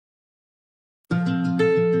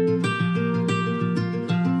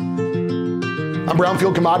I'm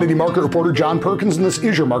Brownfield Commodity Market Reporter John Perkins, and this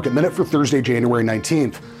is your Market Minute for Thursday, January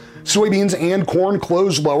 19th. Soybeans and corn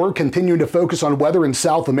closed lower, continuing to focus on weather in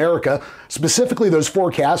South America, specifically those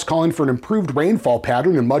forecasts calling for an improved rainfall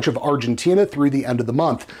pattern in much of Argentina through the end of the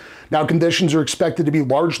month. Now, conditions are expected to be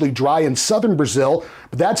largely dry in southern Brazil,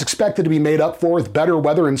 but that's expected to be made up for with better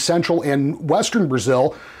weather in central and western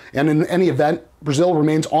Brazil. And in any event, Brazil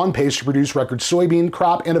remains on pace to produce record soybean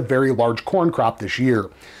crop and a very large corn crop this year.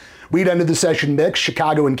 Wheat ended the session mixed.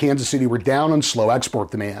 Chicago and Kansas City were down on slow export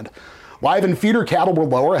demand. Live and feeder cattle were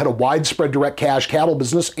lower, had a widespread direct cash cattle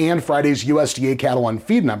business and Friday's USDA cattle on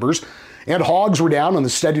feed numbers. And hogs were down on the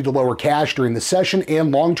steady to lower cash during the session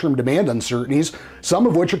and long-term demand uncertainties, some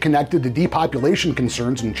of which are connected to depopulation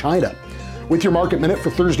concerns in China. With your Market Minute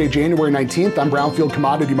for Thursday, January 19th, I'm Brownfield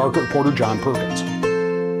Commodity Market Reporter John Perkins.